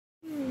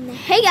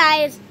Hey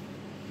guys.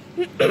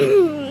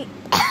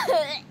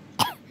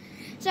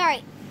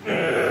 Sorry.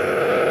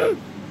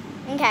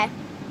 Okay.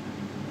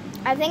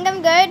 I think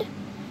I'm good.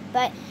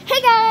 But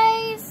hey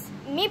guys,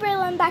 me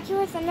Braylon back here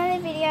with another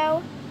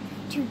video.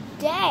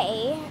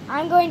 Today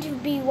I'm going to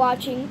be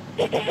watching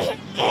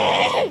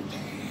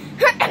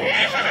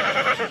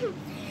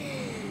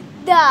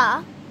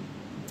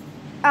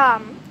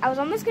I was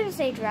almost gonna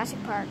say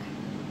Jurassic Park.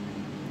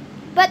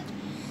 But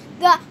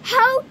the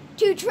How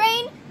to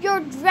Train Your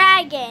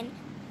Dragon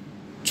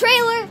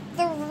Trailer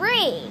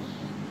 3.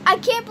 I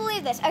can't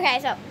believe this. Okay,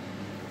 so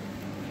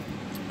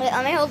wait,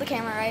 let me hold the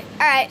camera right.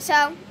 Alright,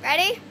 so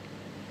ready?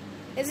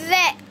 This is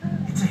it.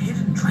 It's a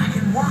hidden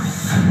dragon world.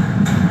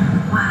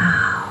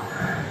 Wow.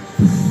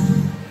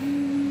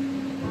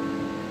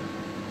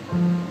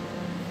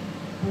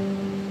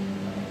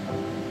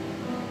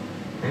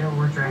 There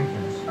were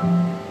dragons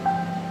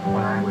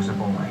when I was a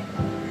boy.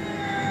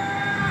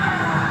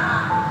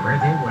 Where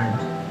they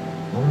went,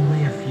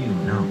 only a few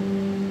know.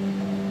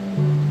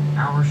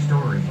 Our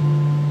story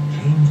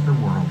changed the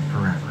world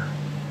forever.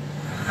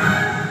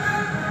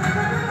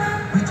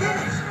 We did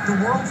it! The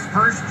world's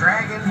first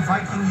dragon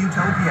Viking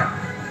utopia.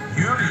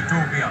 Your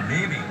utopia,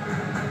 maybe.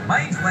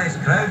 Mine's less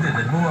crowded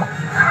and more...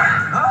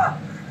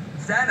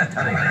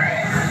 sanitary.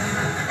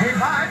 Hey,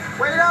 bud,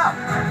 wait up!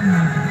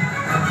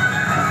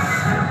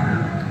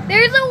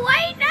 There's a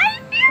white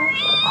knight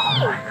fury!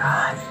 Oh my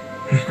god,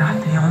 he's not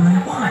the only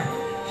one.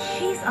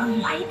 She's a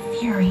light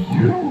fury.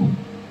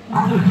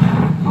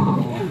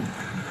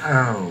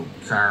 Oh,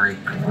 sorry.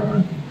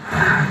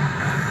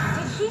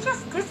 Did she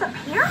just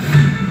disappear?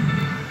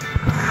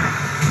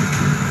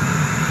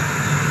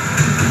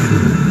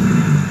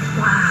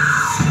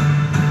 Wow.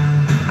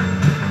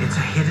 It's a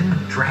hidden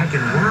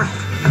dragon world.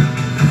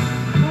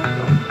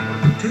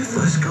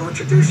 Toothless, go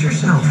introduce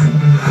yourself.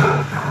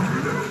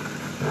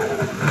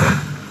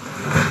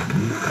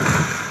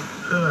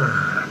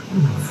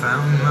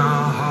 Found my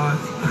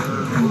heart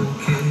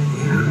broken,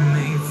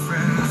 made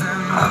friends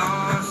and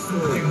lost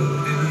through the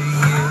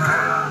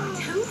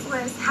years.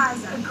 Toothless has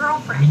a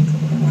girlfriend.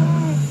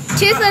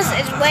 Toothless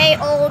is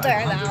way older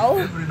though.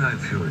 Every night,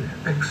 Fury,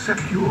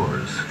 except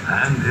yours.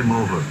 Hand him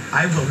over.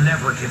 I will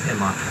never give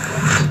him up.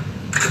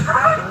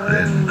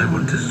 Then I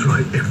will destroy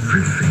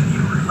everything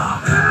you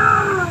love.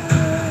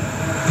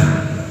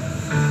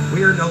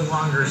 We are no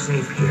longer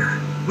safe here.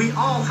 We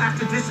all have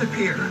to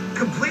disappear,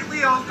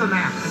 completely off the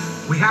map.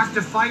 We have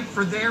to fight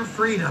for their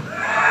freedom. Come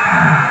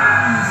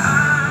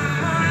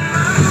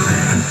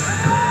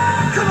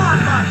on,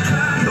 bud!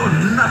 You're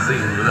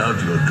nothing without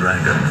your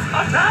dragon.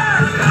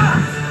 Attack!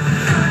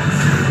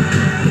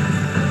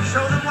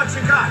 Show them what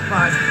you got,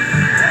 bud.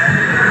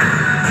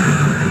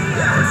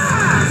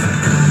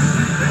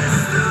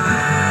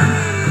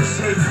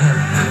 Save him.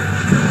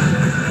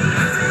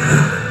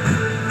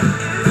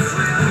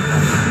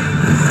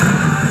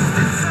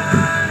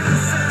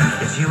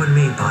 It's you and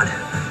me, bud.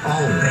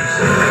 Always.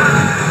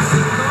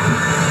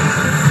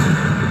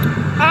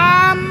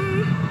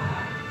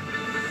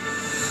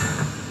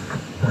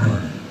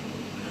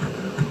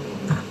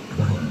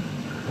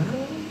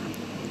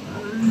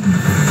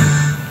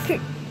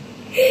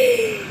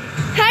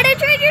 How to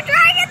Train Your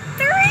Dragon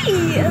 3!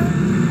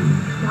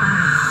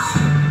 Wow.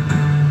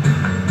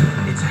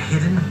 It's a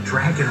hidden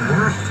dragon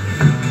world.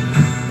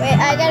 Wait,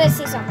 I gotta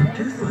see something.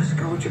 Toothless,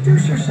 go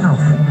introduce yourself.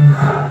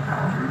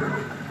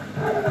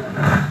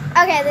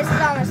 Okay, this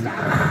is almost done.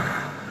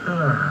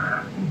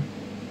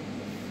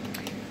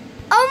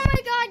 Oh my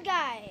god,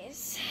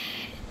 guys.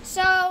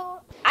 So,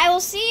 I will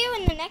see you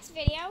in the next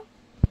video.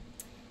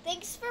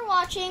 Thanks for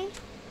watching.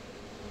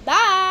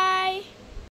 Bye!